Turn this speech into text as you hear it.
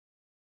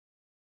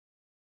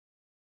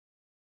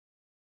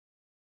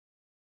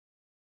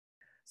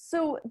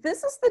So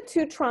this is the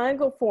two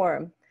triangle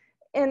form.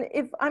 And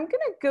if I'm going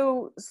to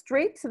go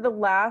straight to the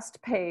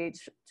last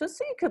page, just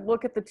so you could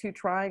look at the two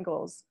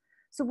triangles.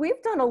 So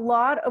we've done a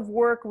lot of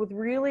work with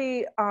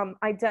really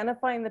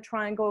identifying the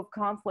triangle of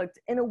conflict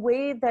in a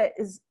way that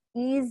is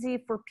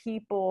easy for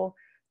people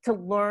to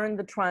learn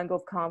the triangle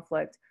of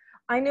conflict.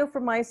 I know for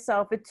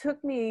myself, it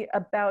took me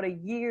about a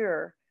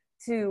year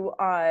to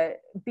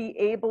be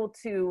able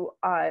to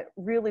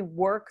really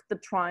work the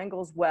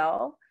triangles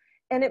well.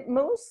 And it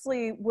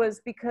mostly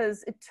was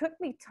because it took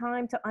me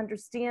time to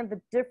understand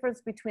the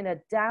difference between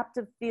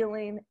adaptive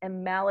feeling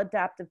and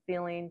maladaptive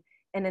feeling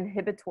and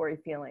inhibitory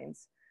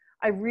feelings.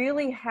 I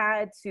really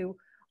had to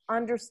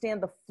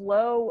understand the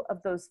flow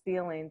of those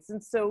feelings.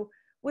 And so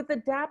with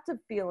adaptive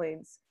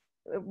feelings,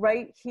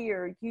 right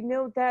here, you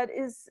know, that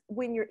is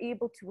when you're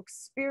able to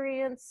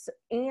experience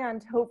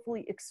and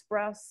hopefully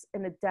express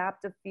an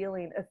adaptive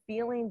feeling, a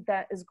feeling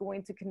that is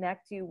going to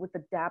connect you with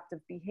adaptive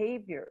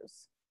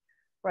behaviors.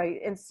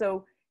 Right. And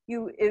so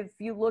if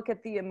you look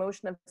at the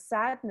emotion of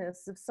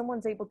sadness, if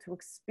someone's able to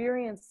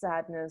experience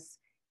sadness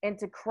and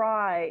to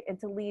cry and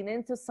to lean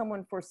into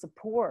someone for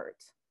support,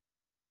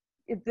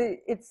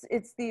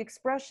 it's the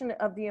expression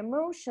of the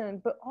emotion,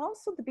 but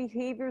also the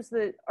behaviors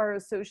that are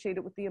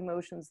associated with the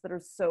emotions that are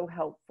so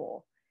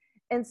helpful.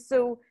 And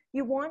so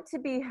you want to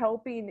be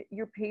helping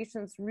your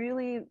patients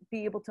really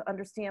be able to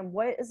understand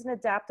what is an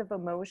adaptive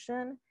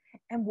emotion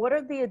and what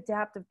are the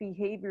adaptive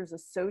behaviors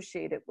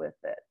associated with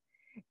it.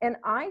 And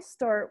I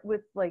start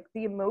with like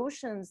the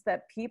emotions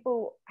that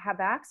people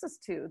have access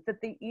to, that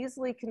they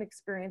easily can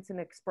experience and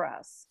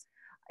express.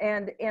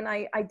 And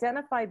I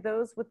identify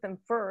those with them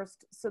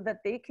first so that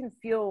they can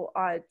feel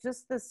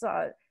just this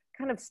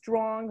kind of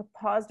strong,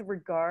 positive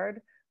regard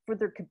for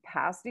their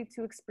capacity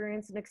to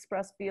experience and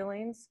express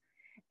feelings.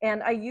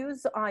 And I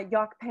use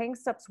Yak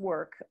Pangsup's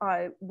work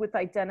with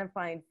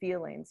identifying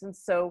feelings. And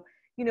so,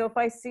 you know, if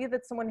I see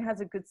that someone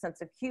has a good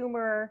sense of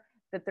humor,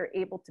 that they're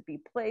able to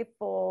be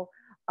playful,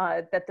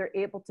 that they're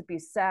able to be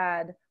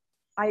sad,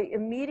 I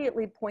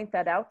immediately point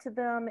that out to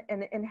them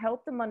and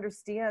help them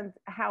understand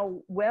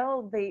how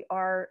well they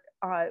are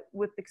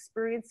with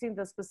experiencing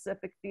the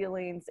specific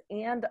feelings,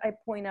 and I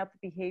point out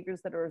the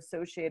behaviors that are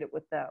associated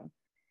with them.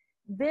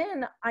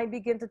 Then I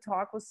begin to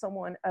talk with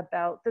someone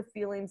about the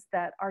feelings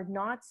that are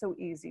not so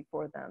easy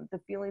for them,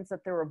 the feelings that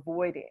they're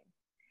avoiding.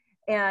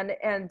 And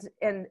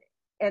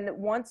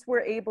once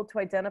we're able to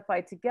identify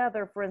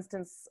together, for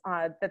instance,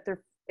 that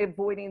they're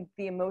avoiding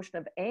the emotion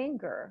of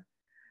anger,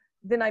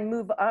 then I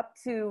move up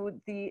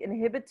to the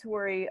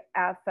inhibitory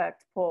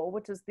affect pole,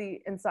 which is the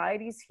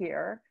anxieties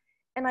here.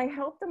 And I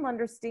help them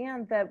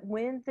understand that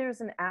when there's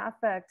an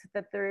affect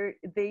that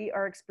they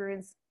are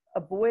experiencing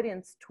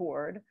avoidance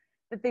toward,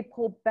 that they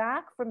pull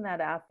back from that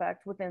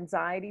affect with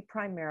anxiety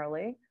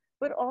primarily,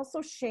 but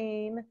also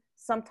shame,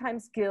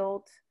 sometimes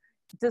guilt,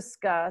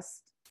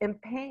 disgust, and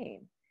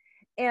pain.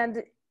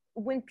 And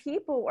when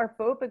people are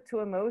phobic to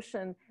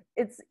emotion,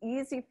 it's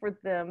easy for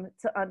them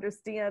to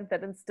understand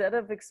that instead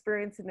of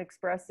experiencing and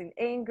expressing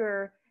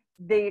anger,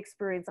 they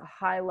experience a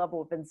high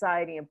level of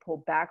anxiety and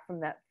pull back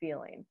from that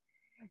feeling.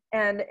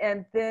 And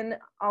then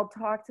I'll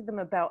talk to them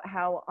about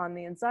how on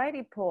the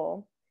anxiety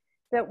pole,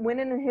 that when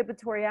an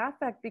inhibitory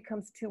affect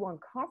becomes too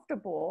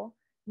uncomfortable,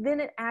 then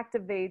it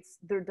activates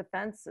their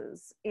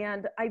defenses.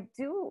 And I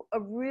do a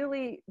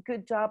really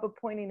good job of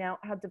pointing out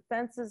how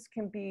defenses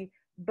can be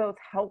both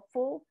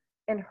helpful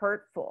and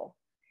hurtful.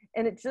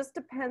 And it just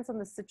depends on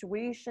the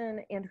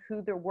situation and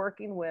who they're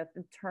working with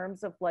in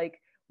terms of like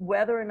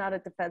whether or not a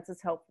defense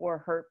is helpful or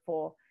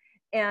hurtful.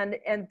 And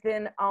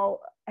then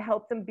I'll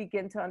help them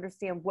begin to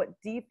understand what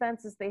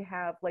defenses they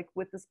have, like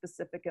with the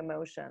specific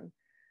emotion.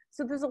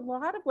 So there's a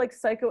lot of like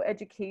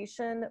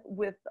psychoeducation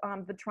with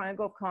the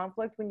triangle of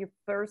conflict when you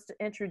first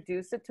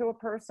introduce it to a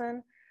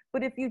person.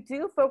 But if you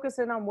do focus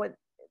in on what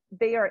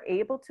they are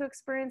able to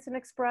experience and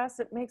express,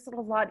 it makes it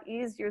a lot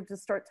easier to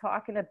start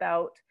talking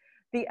about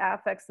the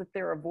affects that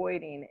they're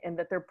avoiding and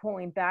that they're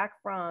pulling back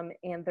from,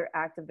 and they're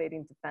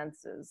activating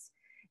defenses.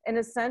 And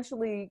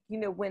essentially, you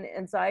know, when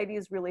anxiety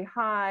is really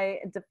high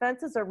and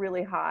defenses are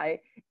really high,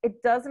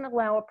 it doesn't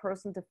allow a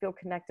person to feel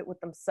connected with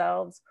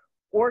themselves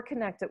or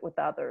connected with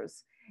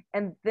others.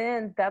 And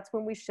then that's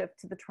when we shift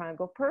to the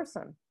triangle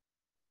person,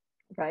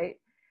 right?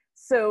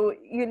 So,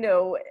 you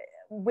know,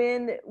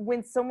 when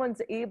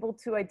someone's able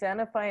to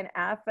identify an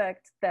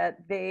affect that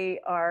they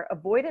are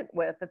avoidant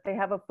with, that they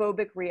have a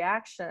phobic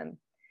reaction,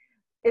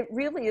 it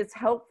really is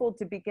helpful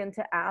to begin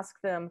to ask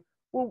them,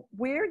 well,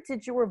 where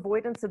did your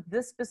avoidance of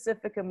this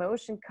specific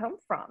emotion come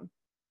from,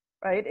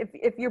 right?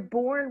 If you're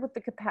born with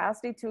the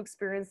capacity to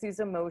experience these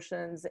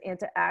emotions and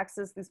to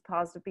access these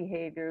positive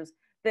behaviors,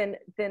 then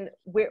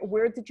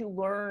where did you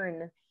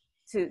learn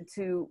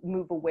to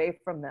move away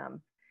from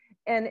them?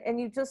 And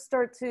you just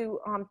start to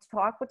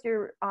talk with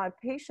your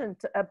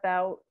patient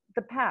about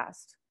the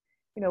past.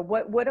 You know,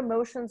 what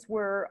emotions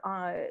were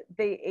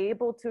they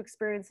able to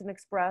experience and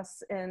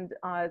express in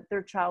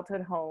their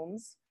childhood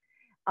homes?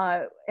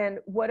 And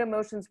what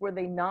emotions were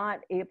they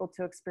not able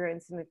to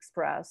experience and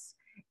express?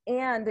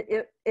 And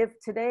if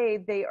today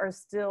they are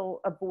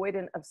still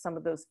avoidant of some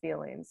of those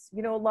feelings.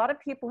 You know, a lot of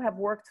people have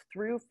worked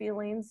through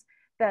feelings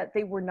that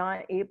they were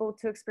not able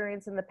to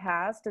experience in the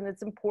past. And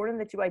it's important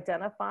that you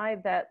identify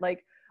that,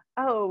 like,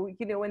 oh,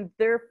 you know, in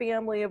their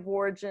family of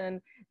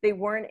origin, they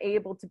weren't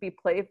able to be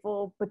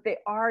playful, but they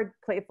are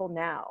playful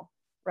now,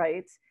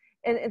 right?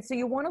 And so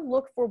you want to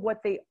look for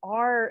what they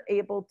are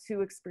able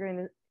to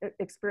experience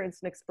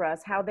and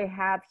express, how they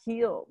have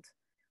healed,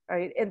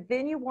 right? And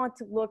then you want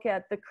to look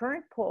at the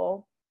current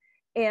pole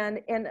and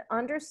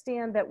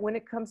understand that when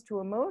it comes to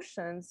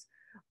emotions,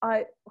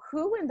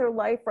 who in their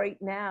life right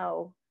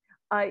now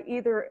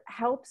either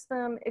helps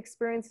them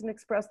experience and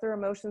express their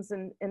emotions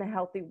in a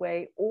healthy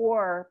way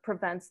or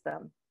prevents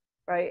them,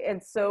 right?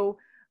 And so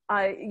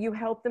you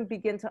help them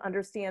begin to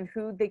understand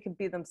who they can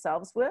be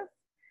themselves with,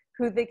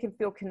 who they can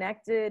feel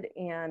connected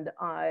and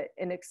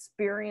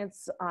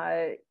experience,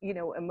 you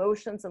know,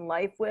 emotions and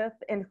life with,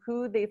 and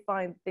who they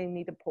find they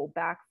need to pull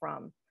back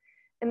from.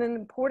 And an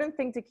important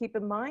thing to keep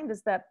in mind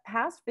is that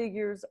past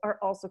figures are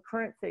also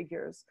current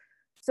figures.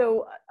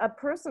 So a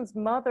person's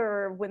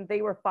mother when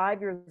they were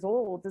 5 years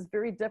old is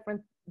very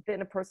different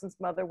than a person's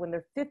mother when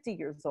they're 50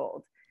 years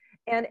old.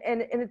 And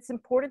it's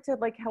important to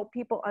like help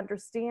people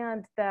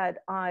understand that,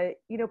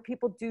 you know,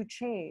 people do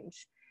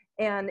change,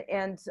 and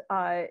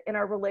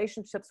our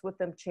relationships with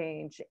them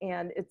change.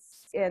 And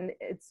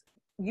it's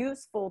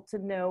useful to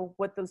know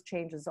what those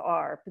changes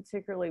are,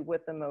 particularly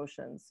with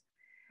emotions.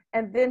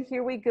 And then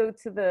here we go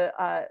to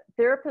the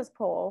therapist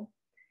pole,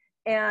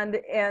 and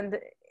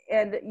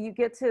you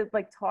get to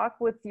like talk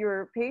with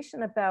your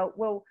patient about,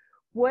 well,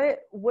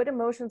 what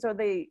emotions are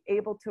they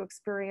able to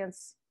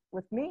experience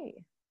with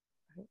me?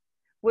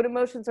 What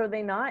emotions are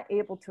they not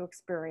able to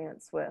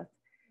experience with?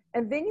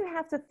 And then you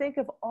have to think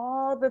of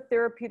all the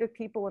therapeutic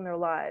people in their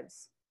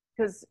lives,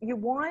 because you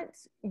want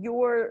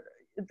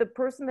the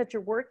person that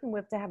you're working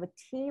with to have a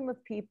team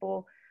of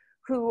people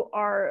who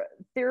are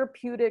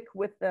therapeutic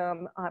with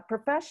them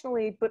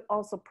professionally, but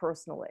also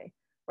personally,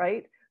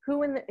 right?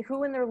 Who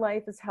in their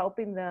life is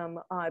helping them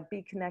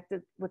be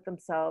connected with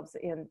themselves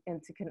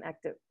and to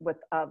connect it with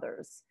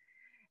others.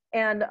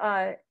 And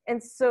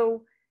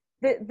so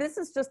this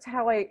is just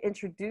how I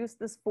introduce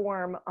this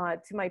form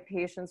to my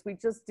patients. We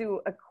just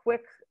do a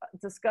quick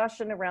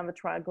discussion around the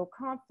triangle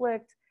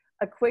conflict,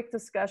 a quick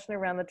discussion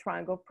around the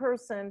triangle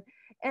person,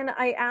 and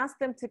I ask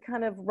them to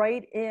kind of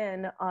write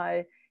in,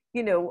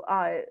 you know,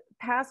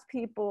 past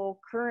people,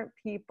 current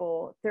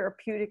people,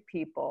 therapeutic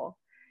people.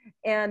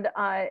 And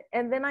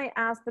then I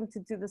ask them to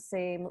do the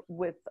same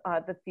with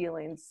the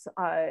feelings.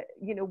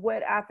 You know,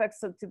 what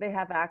affects do they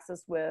have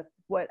access with?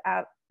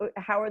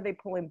 How are they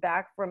pulling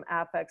back from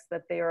affects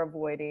that they are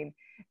avoiding?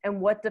 And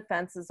what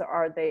defenses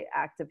are they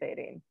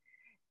activating?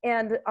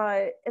 And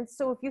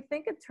so if you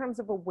think in terms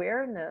of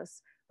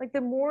awareness, like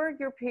the more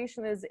your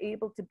patient is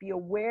able to be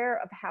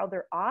aware of how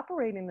they're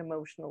operating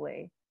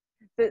emotionally,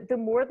 the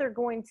more they're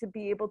going to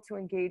be able to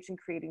engage in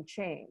creating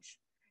change.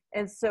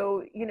 And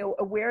so, you know,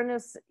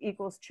 awareness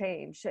equals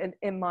change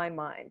in my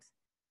mind.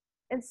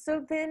 And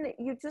so then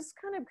you just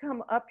kind of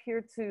come up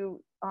here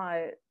to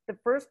the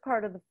first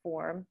part of the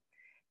form.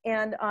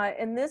 And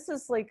this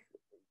is like,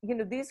 you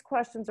know, these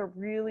questions are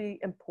really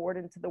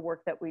important to the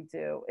work that we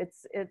do.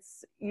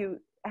 It's you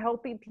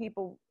helping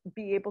people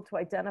be able to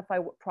identify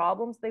what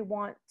problems they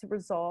want to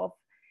resolve.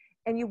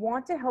 And you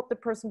want to help the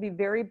person be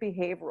very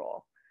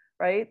behavioral,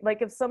 right?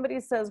 Like if somebody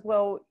says,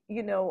 well,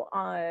 you know,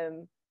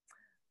 I'm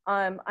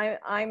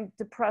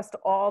depressed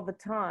all the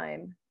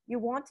time, you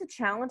want to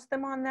challenge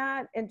them on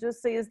that and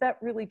just say, is that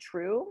really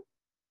true?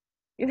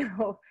 You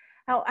know,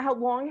 how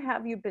long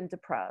have you been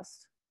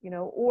depressed? You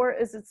know, or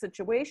is it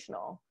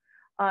situational?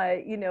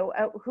 You know,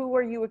 who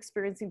are you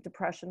experiencing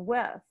depression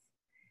with?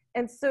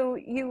 And so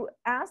you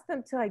ask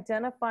them to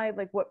identify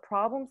like what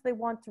problems they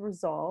want to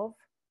resolve,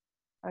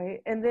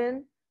 right? And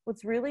then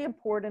what's really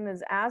important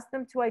is ask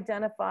them to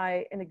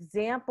identify an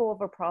example of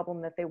a problem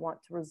that they want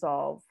to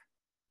resolve,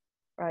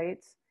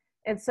 right?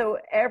 And so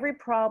every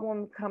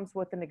problem comes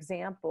with an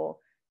example.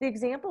 The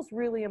example is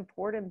really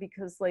important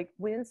because like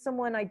when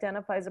someone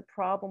identifies a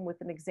problem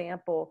with an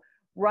example,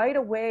 right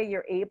away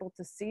you're able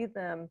to see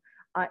them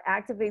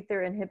activate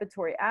their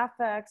inhibitory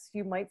affects.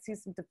 You might see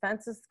some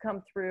defenses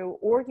come through,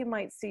 or you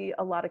might see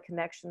a lot of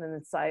connection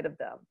inside of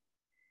them.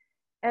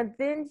 And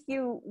then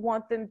you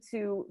want them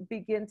to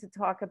begin to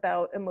talk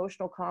about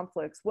emotional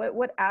conflicts.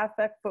 What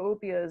affect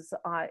phobias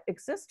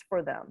exist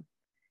for them?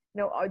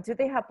 You know, do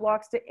they have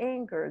blocks to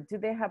anger? Do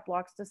they have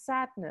blocks to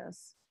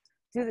sadness?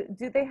 Do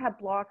they have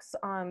blocks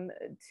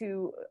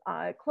to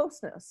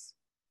closeness?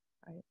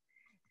 Right?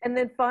 And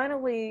then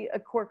finally, a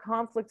core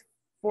conflict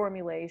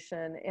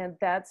formulation, and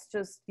that's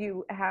just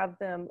you have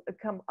them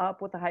come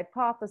up with a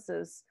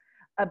hypothesis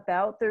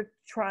about their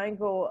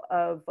triangle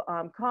of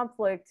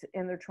conflict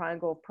in their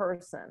triangle of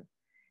person,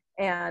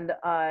 and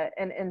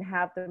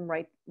have them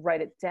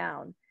write it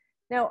down.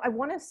 Now, I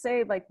want to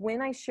say, like,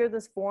 when I share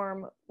this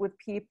form with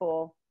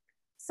people,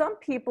 some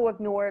people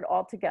ignore it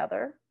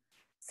altogether.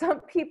 Some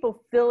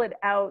people fill it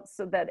out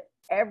so that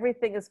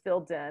everything is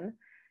filled in.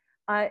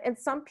 And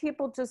some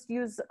people just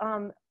use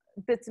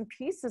bits and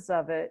pieces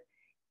of it.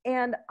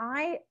 And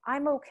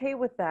I'm okay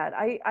with that.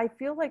 I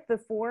feel like the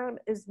forum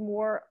is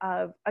more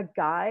of a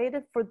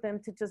guide for them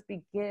to just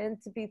begin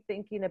to be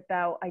thinking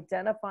about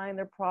identifying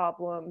their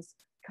problems,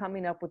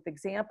 coming up with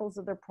examples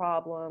of their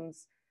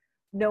problems,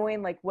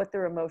 knowing like what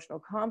their emotional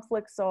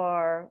conflicts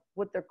are,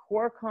 what their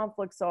core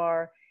conflicts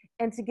are,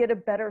 and to get a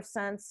better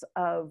sense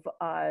of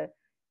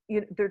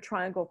their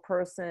triangle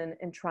person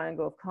and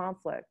triangle of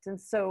conflict. And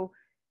so,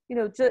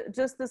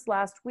 just this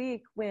last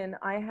week when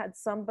I had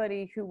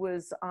somebody who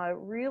was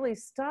really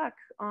stuck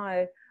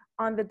on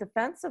the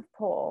defensive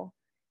pole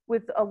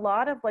with a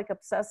lot of like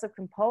obsessive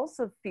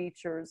compulsive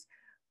features,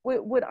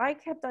 what I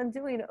kept on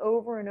doing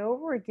over and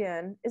over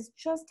again is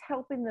just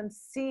helping them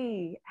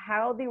see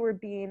how they were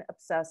being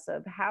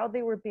obsessive, how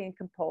they were being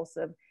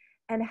compulsive,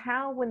 and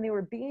how when they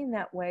were being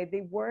that way,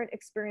 they weren't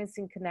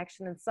experiencing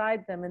connection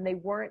inside them and they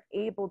weren't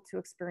able to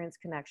experience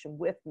connection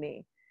with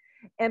me.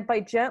 And by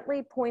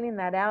gently pointing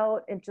that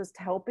out and just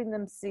helping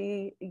them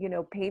see,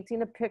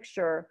 painting a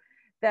picture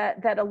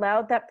that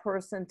allowed that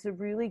person to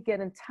really get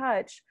in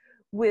touch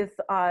with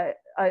a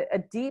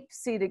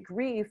deep-seated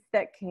grief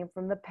that came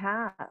from the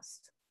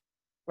past,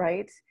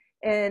 right?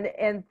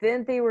 And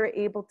then they were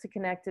able to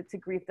connect it to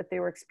grief that they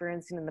were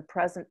experiencing in the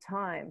present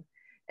time.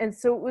 And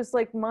so it was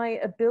like my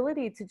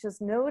ability to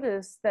just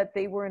notice that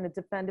they were in a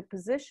defended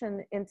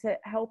position and to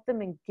help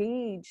them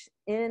engage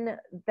in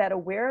that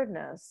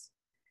awareness,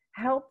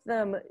 help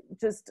them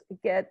just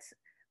get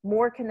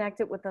more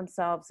connected with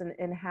themselves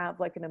and have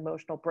like an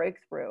emotional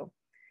breakthrough.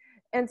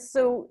 And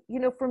so,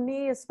 for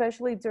me,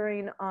 especially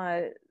during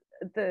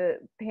the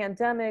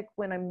pandemic,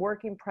 when I'm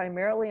working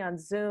primarily on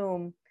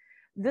Zoom,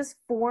 this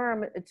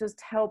forum, it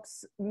just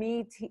helps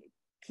me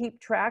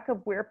keep track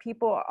of where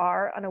people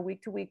are on a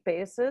week-to-week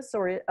basis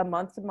or a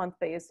month-to-month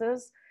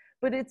basis.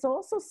 But it's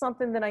also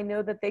something that I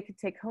know that they could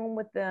take home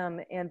with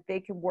them and they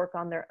can work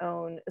on their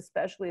own,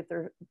 especially if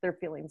they're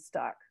feeling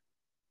stuck.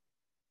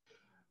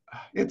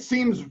 It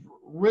seems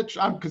rich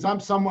because I'm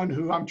someone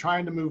who I'm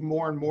trying to move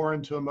more and more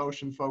into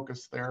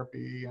emotion-focused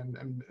therapy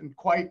and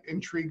quite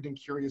intrigued and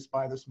curious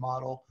by this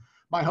model.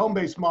 My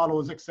home-based model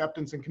is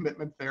acceptance and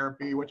commitment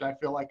therapy, which I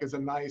feel like is a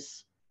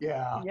nice,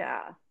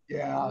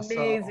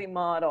 amazing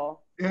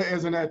model,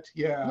 isn't it?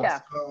 Yeah.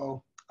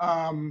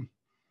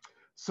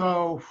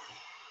 So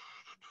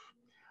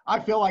I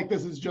feel like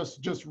this is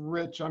just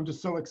rich. I'm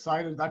just so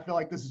excited. I feel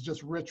like this is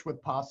just rich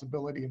with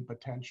possibility and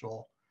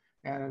potential,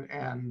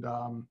 and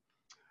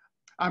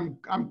I'm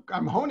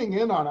honing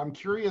in on, I'm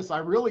curious. I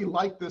really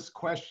like this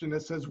question.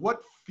 It says,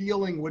 what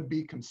feeling would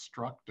be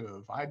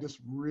constructive? I just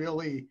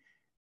really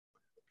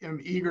am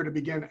eager to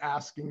begin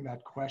asking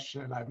that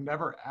question. I've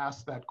never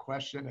asked that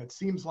question. It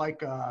seems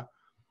like a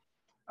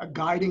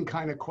guiding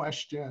kind of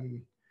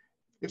question.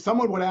 If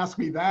someone would ask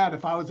me that,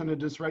 if I was in a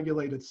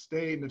dysregulated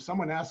state, and if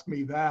someone asked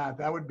me that,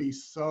 that would be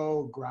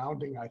so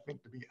grounding, I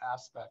think, to be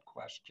asked that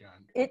question.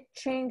 It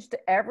changed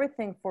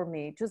everything for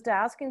me. Just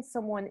asking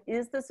someone,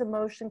 is this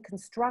emotion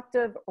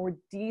constructive or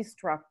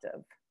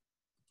destructive?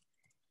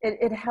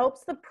 It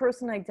helps the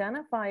person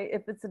identify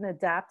if it's an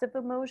adaptive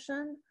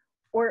emotion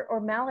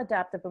or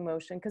maladaptive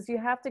emotion, because you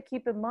have to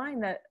keep in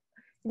mind that,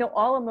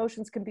 all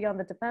emotions can be on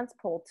the defense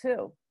pole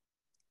too.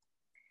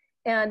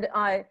 And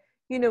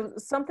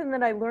something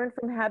that I learned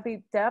from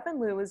Happy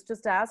Davenlu is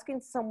just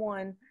asking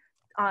someone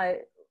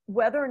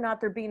whether or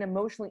not they're being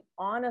emotionally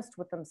honest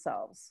with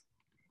themselves.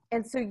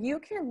 And so you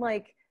can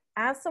like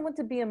ask someone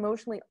to be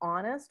emotionally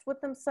honest with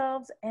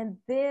themselves and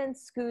then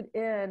scoot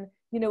in,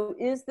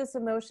 is this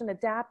emotion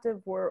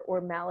adaptive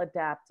or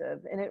maladaptive?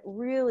 And it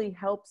really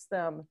helps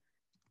them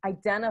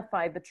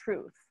identify the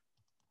truth.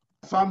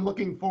 So I'm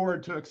looking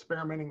forward to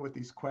experimenting with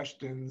these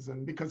questions,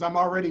 and because I'm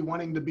already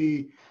wanting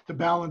to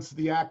balance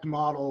the ACT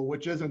model,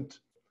 which isn't,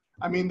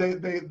 I mean,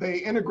 they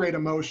integrate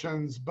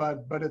emotions,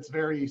 but it's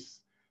very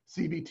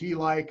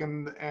CBT-like,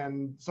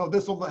 and so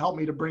this will help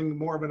me to bring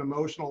more of an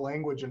emotional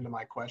language into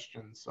my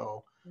questions.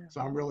 So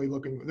I'm really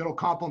it'll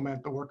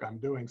complement the work I'm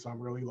doing. So I'm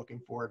really looking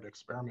forward to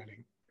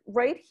experimenting.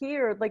 Right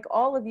here, like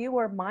all of you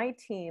are my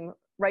team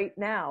right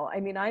now. I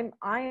mean,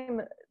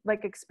 I'm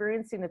like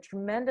experiencing a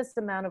tremendous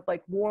amount of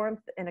like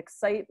warmth and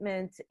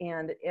excitement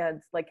and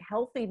like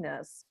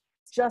healthiness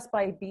just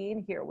by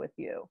being here with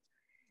you.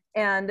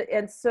 And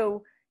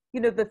so,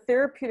 the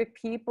therapeutic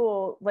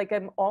people, like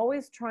I'm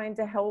always trying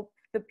to help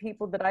the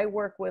people that I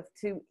work with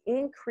to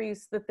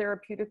increase the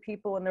therapeutic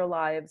people in their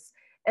lives.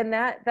 And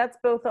that's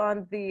both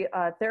on the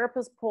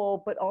therapist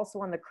pole, but also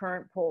on the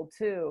current pole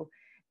too.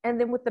 And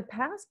then with the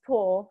past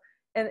pole,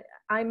 and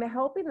I'm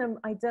helping them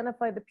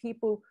identify the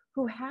people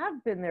who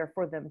have been there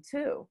for them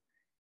too.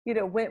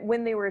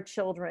 When they were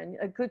children,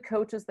 good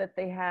coaches that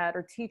they had,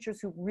 or teachers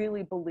who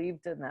really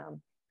believed in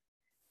them.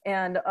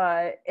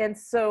 And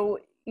so,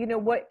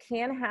 what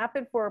can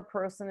happen for a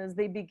person is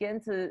they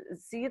begin to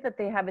see that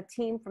they have a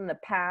team from the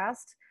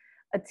past,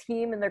 a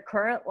team in their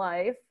current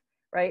life,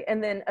 right?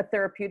 And then a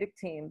therapeutic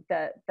team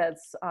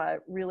that's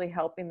really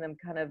helping them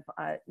kind of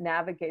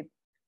navigate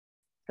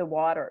the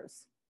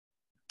waters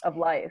of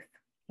life.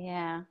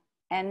 Yeah.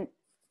 And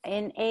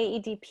in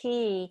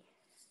AEDP,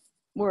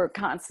 we're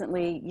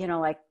constantly, you know,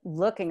 like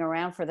looking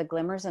around for the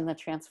glimmers and the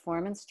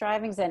transformance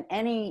drivings. And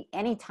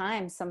any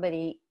time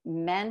somebody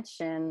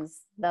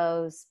mentions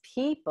those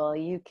people,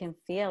 you can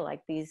feel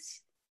like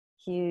these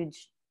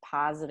huge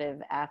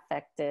positive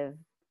affective,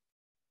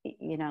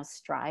 you know,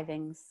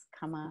 strivings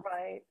come up.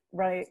 Right,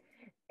 right.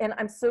 And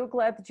I'm so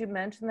glad that you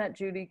mentioned that,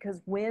 Judy,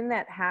 because when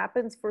that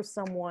happens for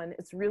someone,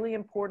 it's really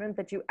important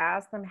that you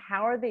ask them,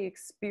 how are they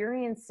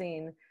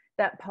experiencing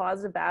that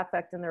positive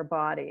affect in their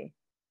body?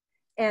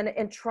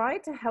 And try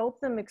to help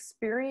them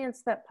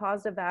experience that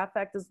positive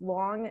affect as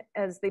long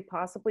as they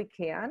possibly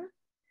can.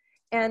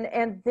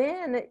 And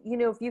then, you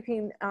know, if you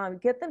can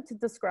get them to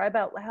describe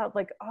out loud,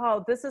 like,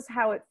 oh, this is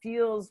how it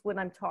feels when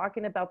I'm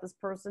talking about this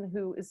person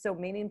who is so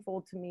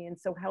meaningful to me and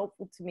so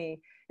helpful to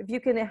me. If you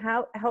can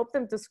help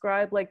them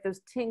describe, like,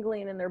 there's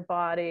tingling in their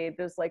body,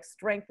 there's like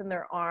strength in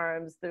their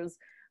arms, there's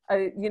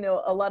you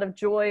know, a lot of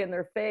joy in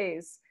their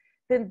face,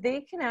 then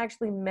they can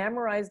actually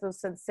memorize those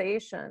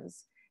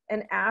sensations.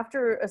 And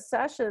after a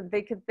session,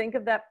 they can think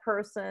of that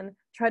person,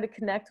 try to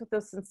connect with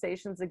those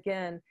sensations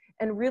again,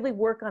 and really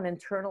work on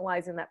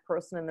internalizing that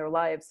person in their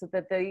lives so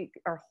that they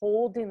are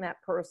holding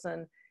that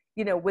person,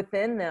 you know,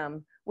 within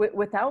them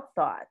without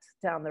thought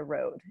down the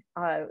road.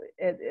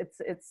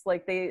 It's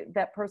like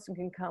that person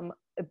can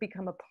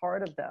become a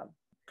part of them.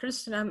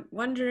 Kristin, I'm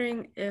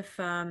wondering if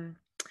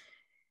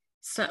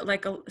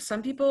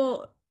some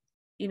people,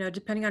 you know,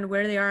 depending on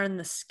where they are in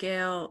the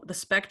scale, the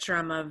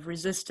spectrum of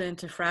resistant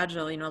to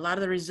fragile, you know, a lot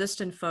of the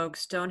resistant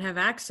folks don't have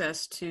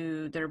access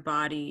to their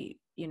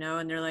body, you know,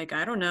 and they're like,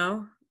 I don't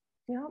know.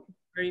 Yeah.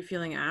 Are you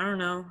feeling? I don't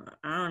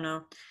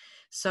know.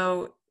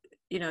 So,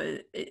 you know,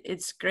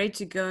 it's great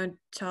to go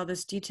into all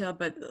this detail,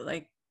 but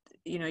like,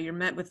 you know, you're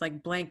met with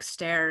like blank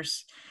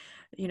stares.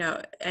 You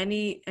know,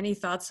 any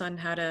thoughts on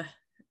how to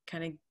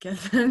kind of get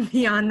them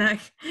beyond that?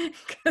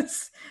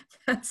 Because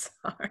that's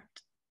hard.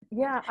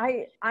 Yeah,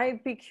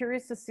 I'd be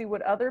curious to see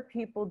what other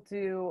people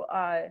do.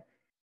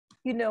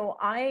 You know,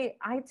 I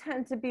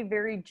tend to be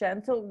very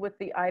gentle with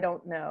the I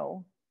don't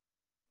know.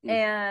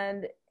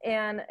 And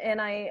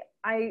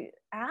I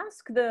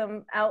ask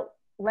them out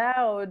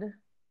loud,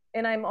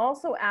 and I'm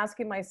also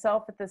asking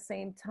myself at the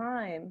same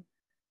time,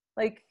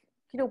 like,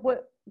 you know,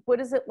 what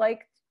is it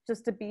like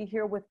just to be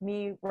here with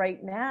me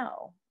right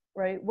now,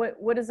 right?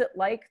 What is it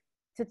like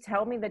to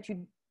tell me that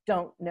you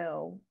don't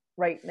know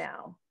right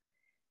now?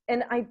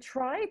 And I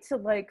try to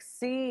like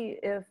see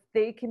if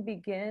they can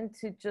begin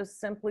to just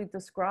simply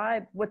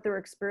describe what they're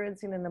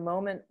experiencing in the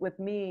moment with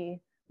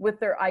me, with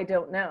their I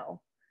don't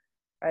know,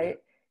 right?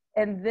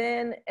 And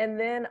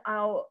then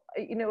I'll,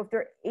 you know, if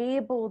they're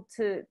able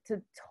to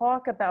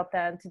talk about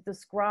that and to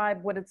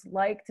describe what it's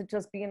like to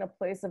just be in a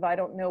place of I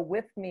don't know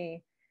with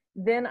me,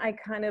 then I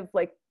kind of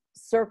like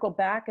circle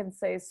back and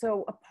say,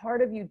 so a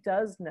part of you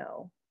does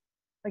know.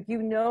 Like,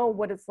 you know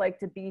what it's like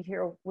to be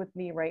here with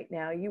me right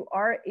now. You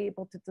are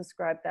able to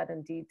describe that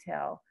in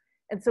detail.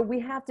 And so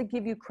we have to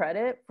give you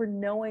credit for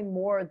knowing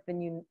more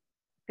than you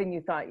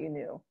thought you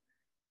knew,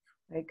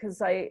 right?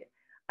 Because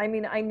I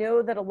mean, I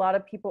know that a lot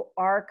of people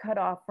are cut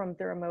off from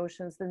their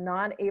emotions. They're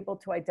not able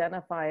to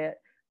identify it.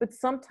 But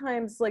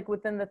sometimes, like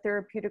within the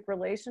therapeutic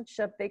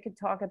relationship, they could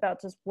talk about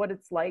just what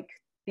it's like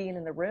being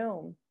in the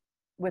room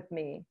with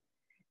me.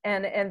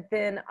 And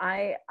then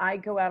I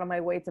go out of my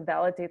way to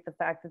validate the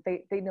fact that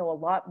they know a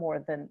lot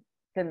more than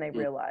they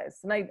realize.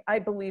 And I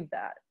believe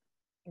that.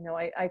 You know,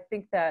 I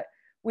think that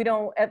we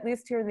don't, at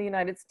least here in the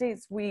United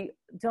States, we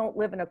don't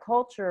live in a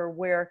culture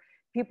where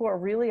people are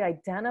really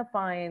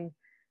identifying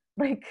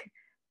like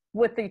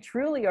what they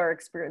truly are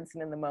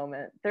experiencing in the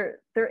moment. They're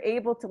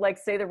able to like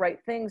say the right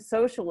things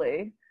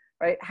socially,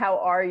 right? How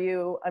are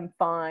you? I'm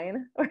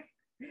fine.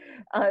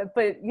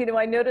 But, you know,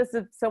 I notice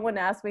if someone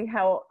asks me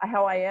how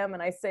I am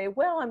and I say,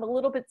 well, I'm a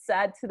little bit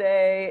sad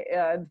today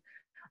and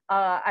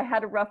I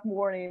had a rough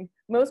morning,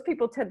 most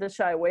people tend to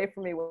shy away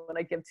from me when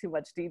I give too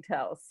much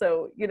detail.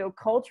 So, you know,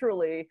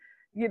 culturally,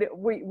 you know,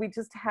 we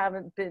just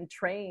haven't been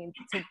trained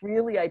to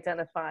really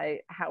identify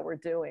how we're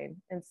doing.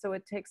 And so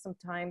it takes some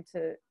time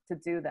to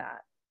do that.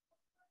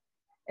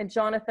 And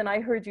Jonathan, I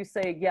heard you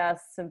say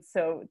yes. And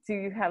so do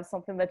you have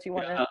something that you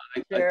want to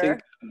share? I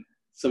think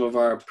some of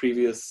our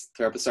previous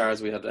therapist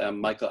stars, we had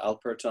Michael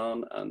Alpert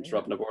on and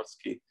Rob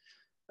Naborski,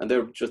 and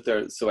they're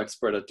so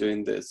expert at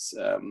doing this,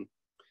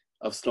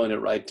 of slowing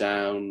it right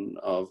down,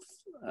 of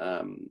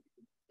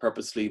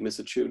purposely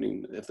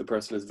misattuning. If the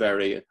person is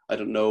very, I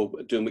don't know,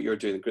 doing what you're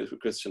doing,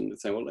 Kristin,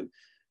 saying, well, like,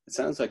 it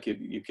sounds like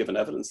you've given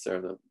evidence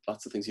there that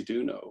lots of things you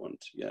do know,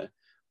 and yeah,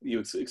 you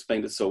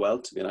explained it so well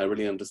to me, and I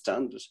really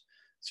understand it.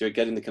 So you're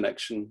getting the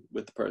connection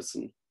with the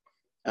person,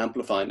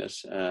 amplifying it,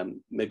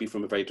 maybe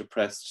from a very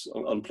depressed,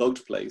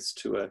 unplugged place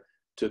to a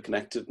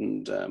connected,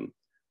 and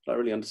I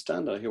really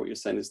understand. I hear what you're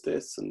saying is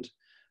this, and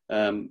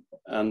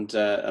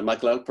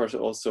Michael Alpert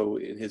also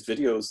in his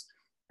videos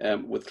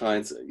with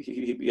clients,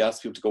 he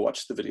asked people to go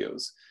watch the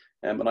videos,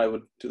 and I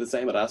would do the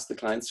same. I'd ask the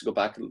clients to go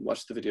back and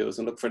watch the videos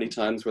and look for any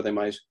times where they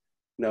might,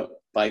 you know,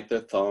 bite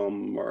their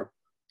thumb or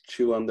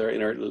chew on their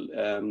inner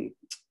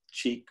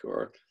cheek,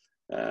 or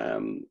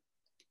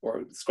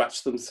or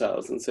scratch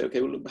themselves and say,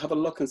 okay, well, have a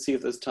look and see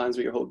if there's times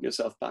where you're holding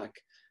yourself back,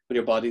 when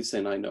your body's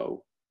saying, I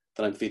know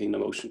that I'm feeling an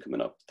emotion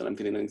coming up, that I'm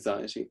feeling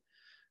anxiety.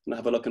 And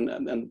have a look,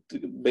 and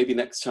maybe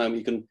next time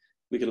we can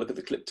look at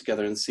the clip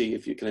together and see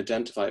if you can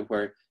identify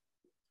where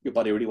your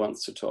body really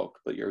wants to talk,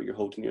 but you're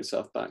holding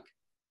yourself back.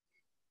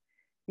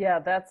 Yeah,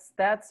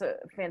 that's a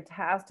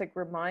fantastic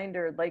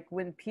reminder. Like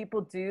when people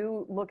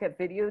do look at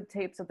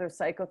videotapes of their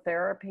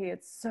psychotherapy,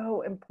 it's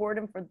so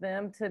important for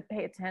them to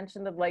pay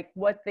attention to like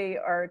what they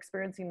are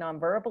experiencing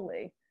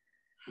nonverbally,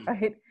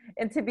 right?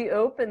 And to be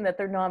open that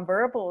their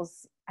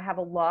nonverbals have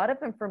a lot of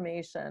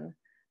information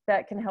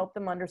that can help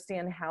them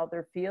understand how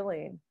they're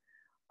feeling.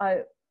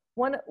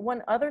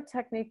 One other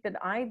technique that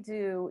I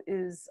do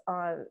is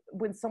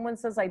when someone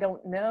says, I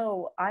don't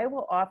know, I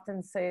will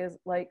often say is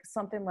like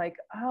something like,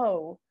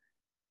 oh,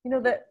 you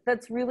know,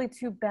 that's really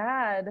too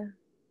bad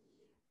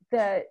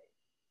that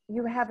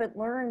you haven't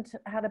learned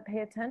how to pay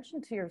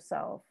attention to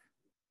yourself.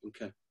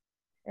 Okay.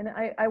 And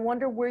I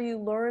wonder where you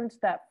learned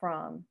that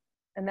from.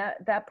 And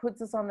that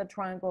puts us on the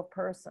triangle of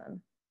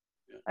person.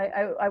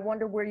 Yeah. I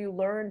wonder where you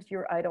learned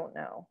your I don't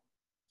know.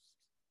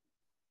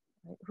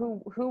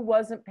 Who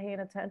wasn't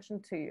paying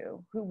attention to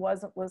you? Who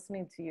wasn't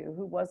listening to you?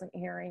 Who wasn't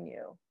hearing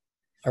you?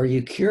 Are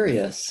you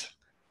curious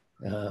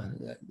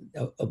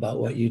about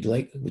what you'd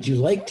like? Would you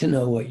like to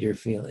know what you're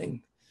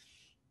feeling?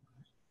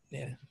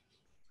 Yeah.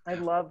 I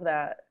love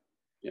that.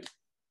 Yeah.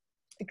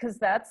 Because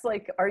that's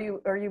like, are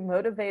you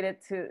motivated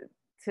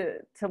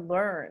to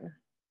learn?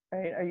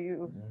 Right? Are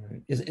you?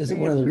 Isn't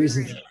one of the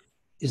reasons?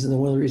 Isn't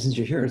one of the reasons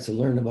you're here is to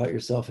learn about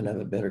yourself and have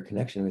a better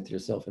connection with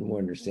yourself and more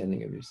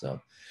understanding of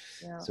yourself?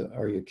 Yeah. So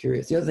are you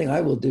curious? The other thing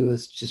I will do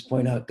is just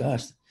point out,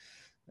 gosh,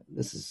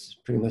 this is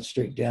pretty much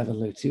straight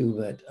Davenlu too,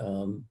 but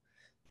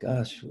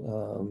gosh,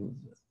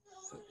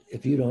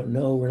 if you don't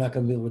know, we're not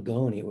going to be able to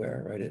go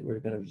anywhere, right? We're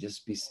going to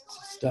just be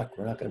stuck.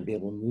 We're not going to be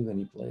able to move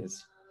any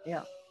place.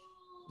 Yeah.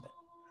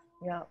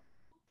 Yeah.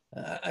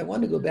 I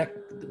want to go back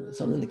to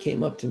something that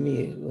came up to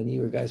me when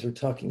you guys were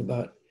talking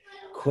about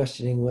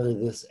questioning whether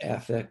this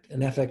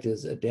an affect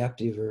is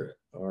adaptive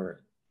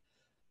or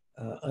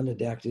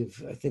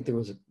unadaptive. I think there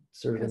was a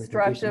sort of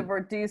constructive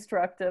or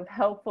destructive,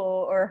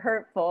 helpful or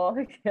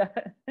hurtful. Yeah.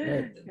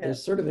 Right.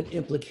 There's sort of an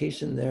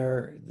implication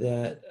there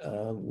that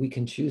we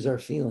can choose our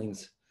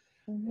feelings.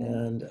 Mm-hmm.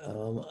 And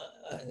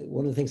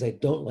one of the things I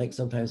don't like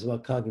sometimes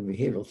about cognitive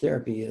behavioral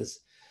therapy is,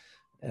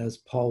 as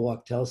Paul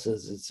Wachtel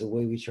says, it's a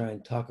way we try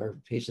and talk our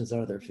patients out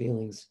of their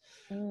feelings.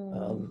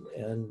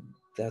 And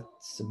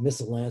that's a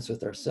misalliance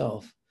with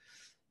ourselves.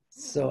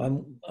 So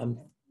I'm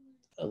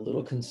a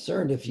little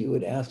concerned if you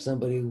would ask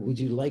somebody, would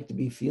you like to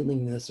be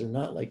feeling this or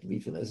not like to be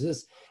feeling this? Is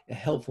this a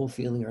helpful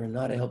feeling or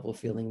not a helpful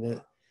feeling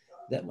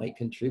that might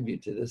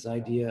contribute to this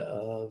idea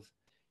of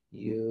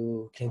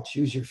you can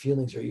choose your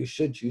feelings or you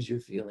should choose your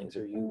feelings,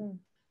 or you,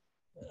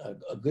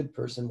 a good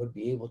person would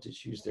be able to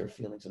choose their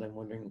feelings. And I'm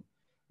wondering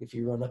if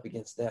you run up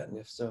against that, and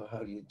if so, how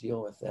do you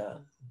deal with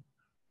that?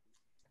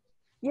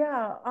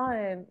 Yeah,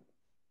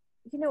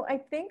 you know, I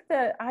think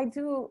that I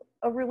do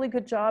a really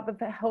good job of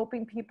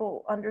helping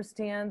people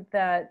understand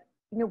that,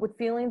 you know, with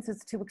feelings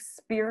is to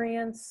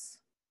experience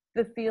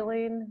the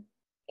feeling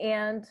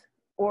and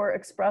or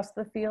express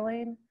the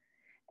feeling.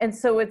 And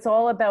so it's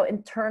all about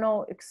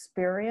internal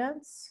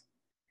experience.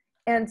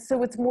 And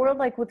so it's more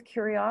like with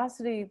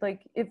curiosity,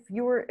 like if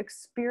you're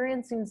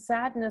experiencing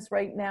sadness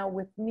right now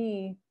with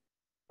me,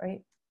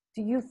 right?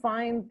 Do you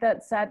find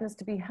that sadness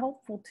to be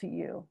helpful to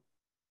you?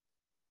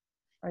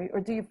 Right?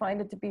 Or do you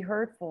find it to be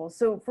hurtful?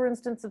 So for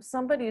instance, if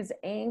somebody is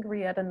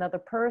angry at another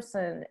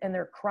person and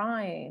they're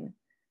crying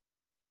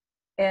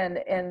and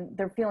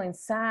they're feeling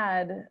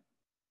sad,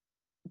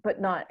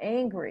 but not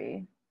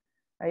angry,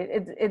 right?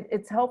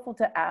 It's helpful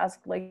to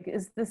ask, like,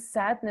 is this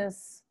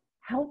sadness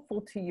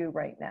helpful to you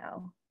right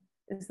now?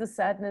 Is the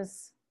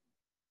sadness,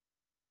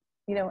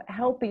 you know,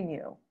 helping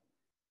you?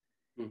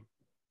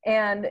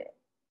 And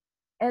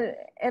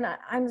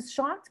I'm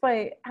shocked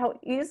by how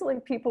easily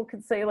people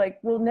could say, like,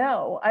 well,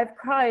 no, I've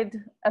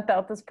cried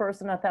about this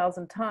person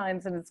 1,000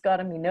 times and it's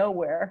gotten me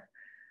nowhere,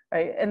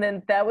 right? And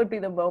then that would be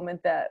the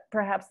moment that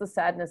perhaps the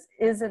sadness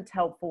isn't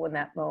helpful in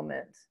that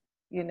moment,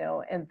 you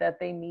know, and that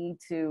they need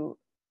to,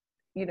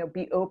 you know,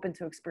 be open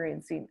to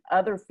experiencing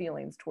other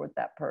feelings toward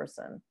that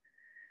person.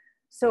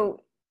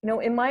 So, you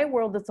know, in my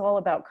world, it's all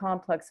about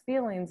complex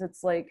feelings.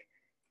 It's like,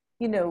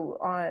 you know,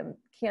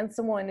 can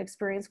someone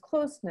experience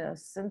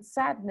closeness and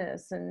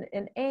sadness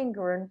and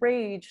anger and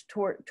rage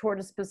toward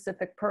a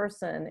specific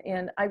person?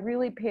 And I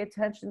really pay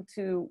attention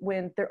to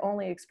when they're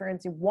only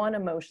experiencing one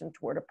emotion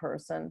toward a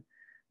person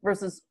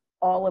versus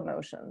all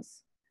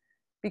emotions.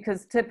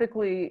 Because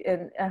typically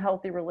in a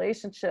healthy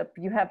relationship,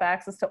 you have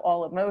access to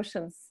all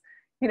emotions,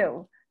 you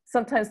know,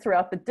 sometimes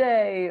throughout the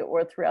day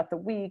or throughout the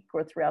week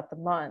or throughout the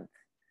month.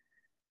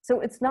 So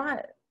it's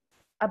not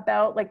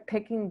about like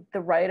picking the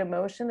right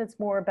emotion. It's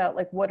more about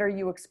like, what are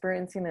you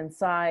experiencing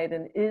inside?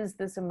 And is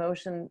this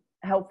emotion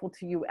helpful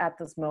to you at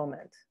this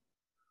moment?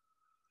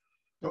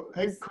 So,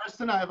 hey,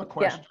 Kristin, I have a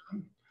question.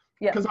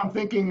 Yeah. Because I'm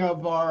thinking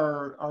of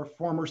our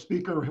former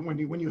speaker when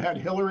you had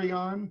Hillary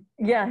on,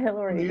 Yeah, from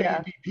Hillary. the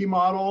Yeah. ADP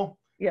model,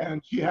 Yeah.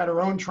 and she had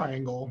her own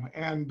triangle.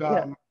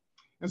 Yeah.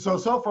 And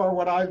so far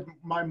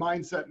my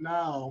mindset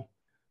now,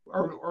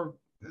 or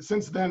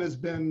since then, has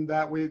been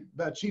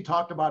that she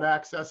talked about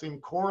accessing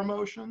core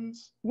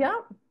emotions. Yeah.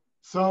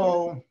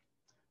 So,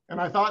 and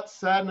I thought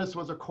sadness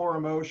was a core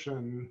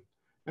emotion.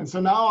 And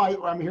so now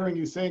I'm hearing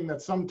you saying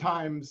that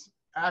sometimes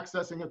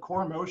accessing a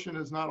core emotion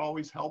is not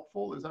always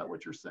helpful. Is that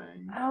what you're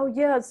saying? Oh,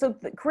 yeah. So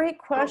great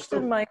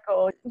question, So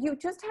Michael. You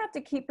just have to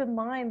keep in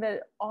mind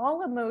that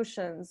all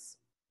emotions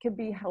can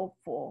be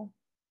helpful,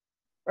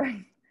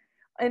 right?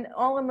 And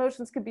all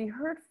emotions can be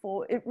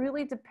hurtful. It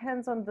really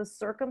depends on the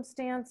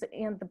circumstance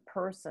and the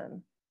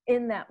person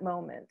in that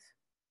moment,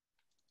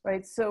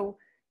 right? So,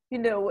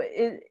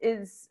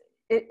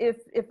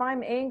 if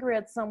I'm angry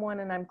at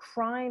someone and I'm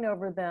crying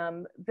over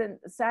them, then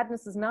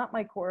sadness is not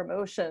my core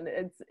emotion.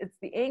 It's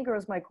the anger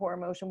is my core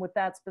emotion with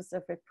that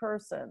specific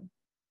person,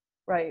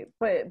 right?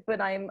 But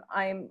I'm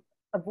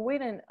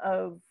avoidant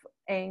of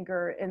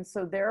anger, and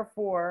so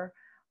therefore,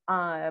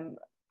 I'm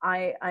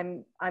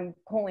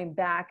pulling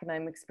back and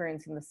I'm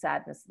experiencing the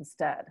sadness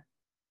instead.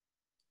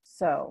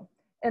 So,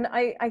 and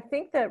I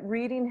think that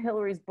reading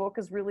Hillary's book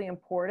is really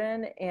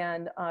important,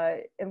 and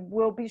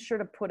we'll be sure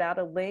to put out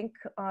a link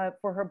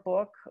for her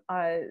book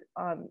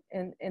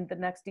in the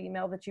next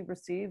email that you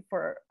receive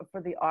for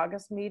the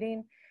August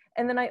meeting.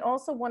 And then I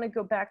also want to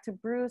go back to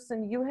Bruce,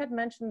 and you had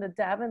mentioned the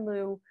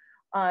Davenlu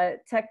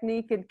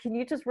technique, and can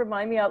you just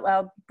remind me out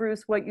loud,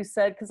 Bruce, what you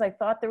said, because I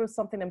thought there was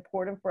something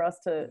important for us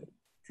to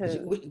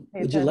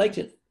would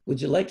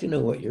you like to know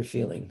what you're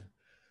feeling?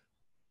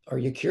 Are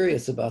you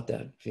curious about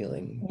that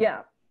feeling?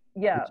 Yeah.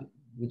 Yeah.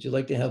 Would you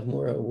like to have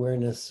more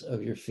awareness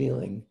of your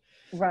feeling?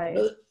 Right.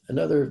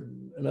 Another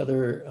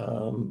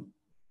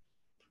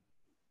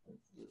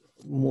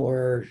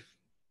more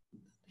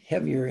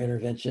heavier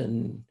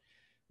intervention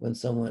when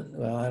someone,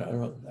 well, I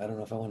don't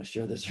know if I want to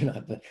share this or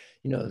not, but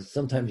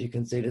sometimes you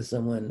can say to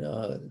someone,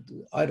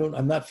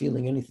 I'm not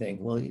feeling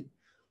anything. Well,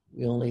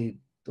 we only,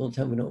 the only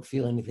time we don't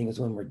feel anything is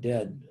when we're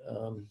dead.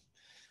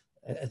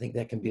 I think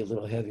that can be a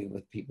little heavy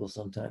with people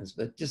sometimes,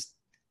 but just,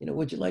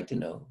 would you like to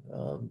know?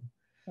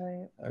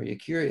 Right. Are you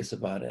curious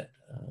about it?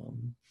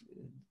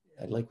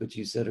 I like what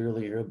you said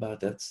earlier about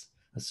that's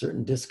a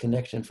certain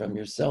disconnection from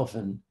yourself,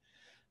 and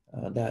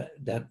that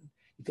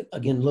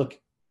again, look,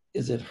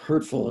 is it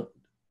hurtful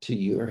to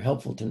you or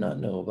helpful to not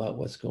know about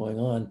what's going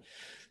on?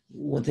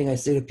 One thing I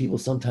say to people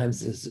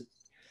sometimes is,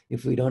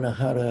 if we don't know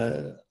how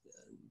to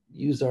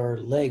use our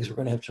legs, we're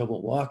going to have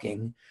trouble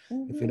walking.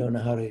 Mm-hmm. If we don't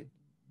know how to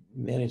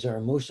manage our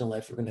emotional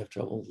life, we're going to have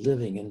trouble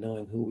living and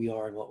knowing who we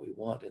are and what we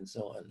want and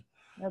so on.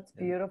 That's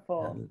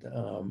beautiful.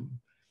 And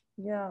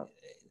yeah.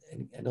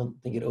 I don't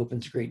think it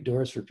opens great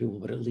doors for people,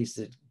 but at least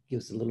it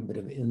gives a little bit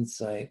of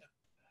insight.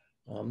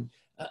 I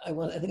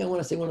think I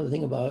want to say one other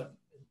thing about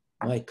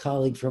my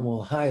colleague from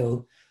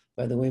Ohio.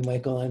 By the way,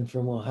 Michael, I'm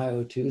from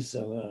Ohio too,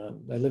 so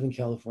I live in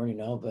California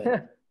now.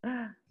 But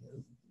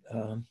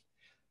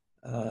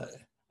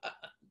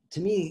to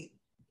me,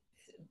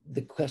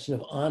 the question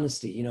of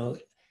honesty,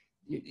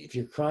 if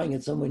you're crying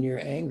at someone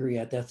you're angry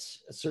at,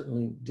 that's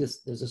certainly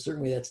there's a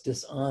certain way that's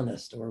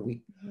dishonest, or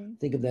we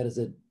think of that as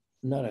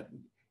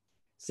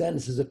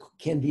sadness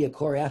can be a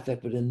core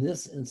affect, but in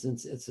this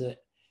instance, it's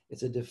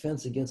a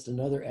defense against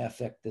another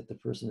affect that the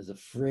person is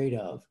afraid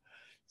of.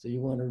 So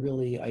you want to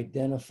really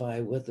identify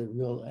what the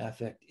real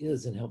affect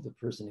is and help the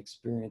person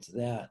experience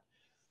that,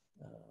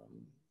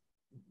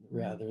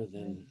 rather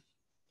than.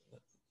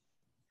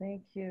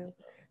 Thank you,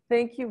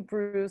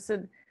 Bruce,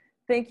 and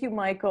thank you,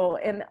 Michael.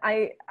 And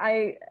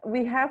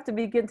we have to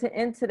begin to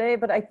end today,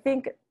 but I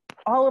think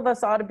all of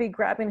us ought to be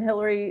grabbing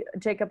Hillary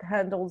Jacob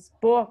Handel's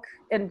book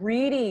and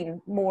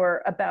reading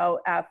more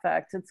about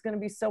affect. It's going to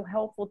be so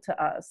helpful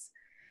to us.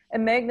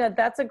 And Magna,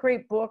 that's a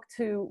great book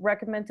to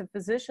recommend to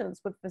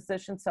physicians with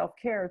physician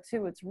self-care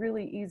too. It's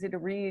really easy to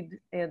read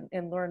and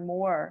learn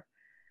more.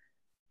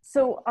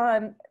 So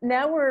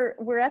now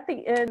we're at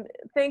the end.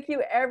 Thank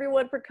you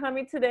everyone for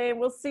coming today, and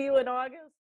we'll see you in August.